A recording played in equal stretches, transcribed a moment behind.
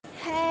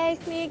Hi,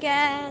 it's me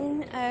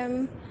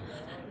again.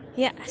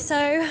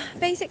 So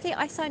basically,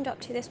 I signed up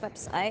to this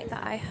website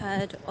that I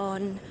heard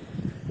on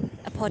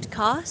a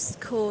podcast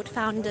called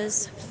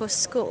Founders for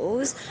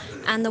Schools,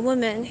 and the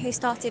woman who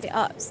started it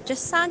up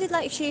just sounded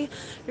like she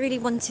really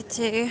wanted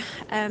to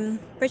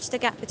bridge the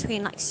gap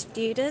between like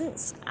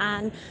students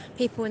and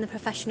people in the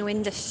professional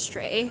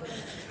industry.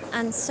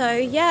 And so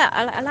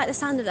I like the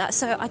sound of that,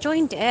 so I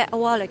joined it a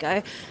while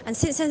ago, and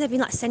since then they've been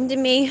like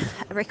sending me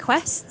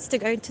requests to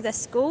go into their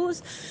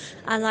schools,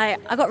 and like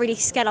I got really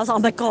scared. I was like, oh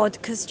my god,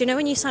 because you know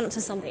when you sign up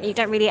to something you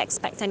don't really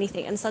expect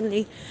anything, and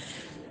suddenly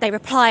they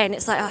reply and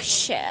it's like, oh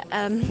shit.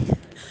 I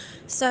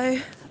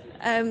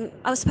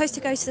was supposed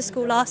to go to the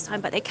school last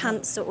time, but they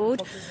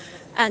cancelled.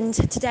 And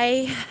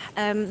today,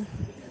 I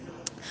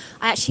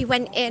actually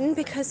went in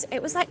because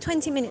it was like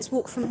 20 minutes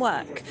walk from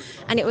work,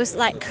 and it was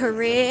like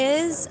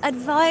careers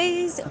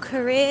advice,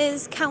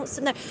 careers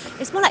counsel. No,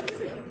 it's more like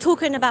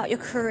talking about your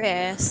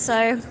career.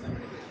 So,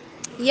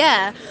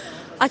 yeah,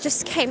 I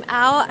just came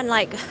out and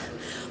like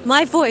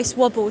my voice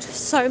wobbled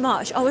so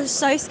much. I was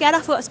so scared. I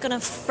thought I was going to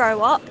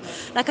throw up.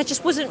 Like, I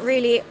just wasn't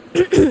really.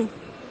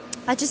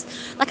 I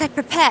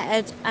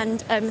prepared,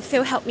 and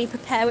Phil helped me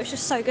prepare, which was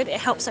so good.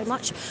 It helped so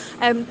much.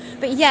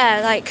 But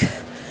yeah, like,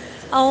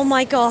 oh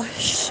my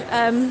gosh.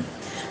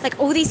 Like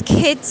all these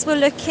kids were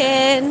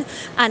looking,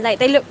 and like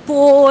they looked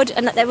bored,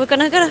 and like they were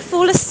gonna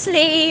fall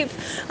asleep,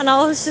 and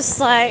I was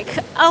just like,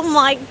 oh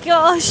my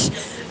gosh.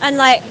 And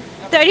like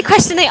the only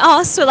question they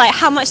asked were like,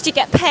 how much do you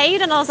get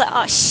paid? And I was like,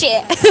 oh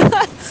shit.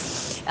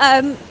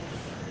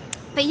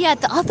 But yeah,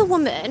 the other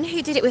woman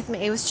who did it with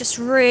me was just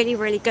really,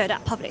 really good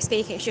at public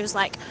speaking. She was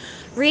like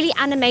really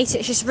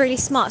animated. She's really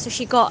smart. So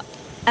she got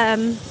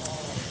on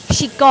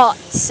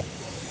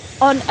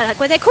like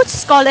what they're called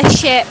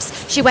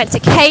scholarships. She went to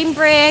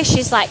Cambridge.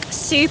 She's like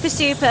super,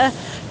 super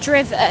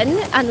driven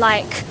and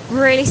like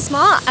really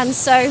smart. And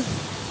so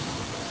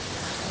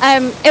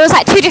it was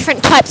like two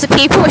different types of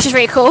people, which is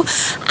really cool.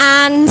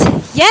 And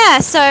yeah,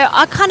 so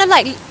I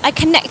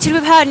connected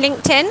with her on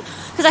LinkedIn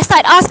because I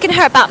started asking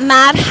her about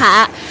Mad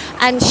Hat,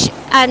 and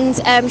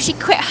she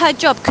quit her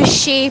job because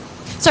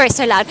sorry, it's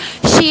so loud.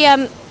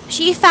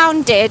 She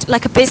founded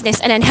like a business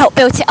and then helped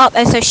build it up,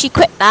 and so she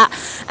quit that,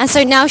 and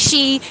so now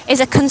she is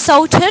a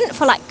consultant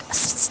for like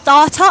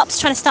startups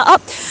trying to start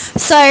up.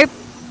 So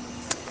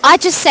I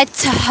just said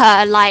to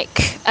her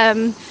like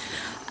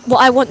what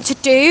I want to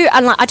do,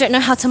 and like I don't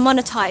know how to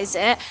monetize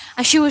it,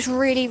 and she was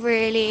really,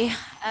 really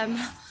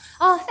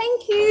oh,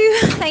 thank you,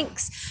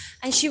 thanks.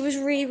 And she was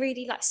really,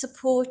 really like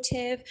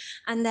supportive,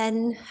 and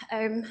then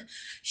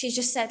she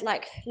just said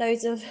like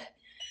loads of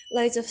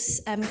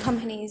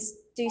companies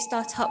do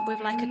start up with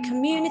like a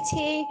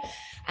community,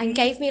 and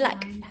gave me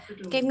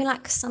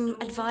like some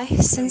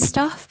advice and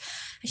stuff.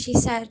 And she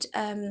said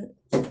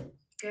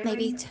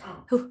maybe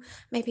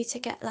maybe to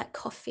get like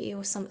coffee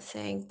or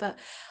something, but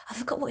I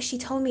forgot what she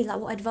told me, like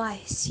what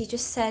advice. She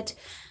just said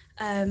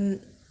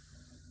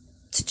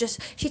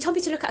she told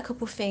me to look at a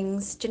couple of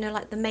things. Do you know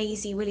like the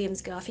Maisie Williams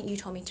girl? I think you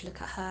told me to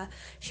look at her.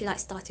 She like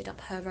started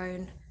up her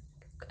own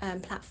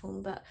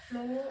platform, but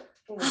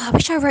I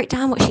wish I wrote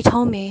down what she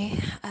told me.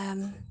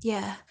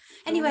 Yeah,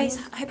 anyways,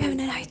 I hope you have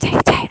a nice day.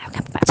 I'm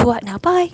coming back to work now. Bye.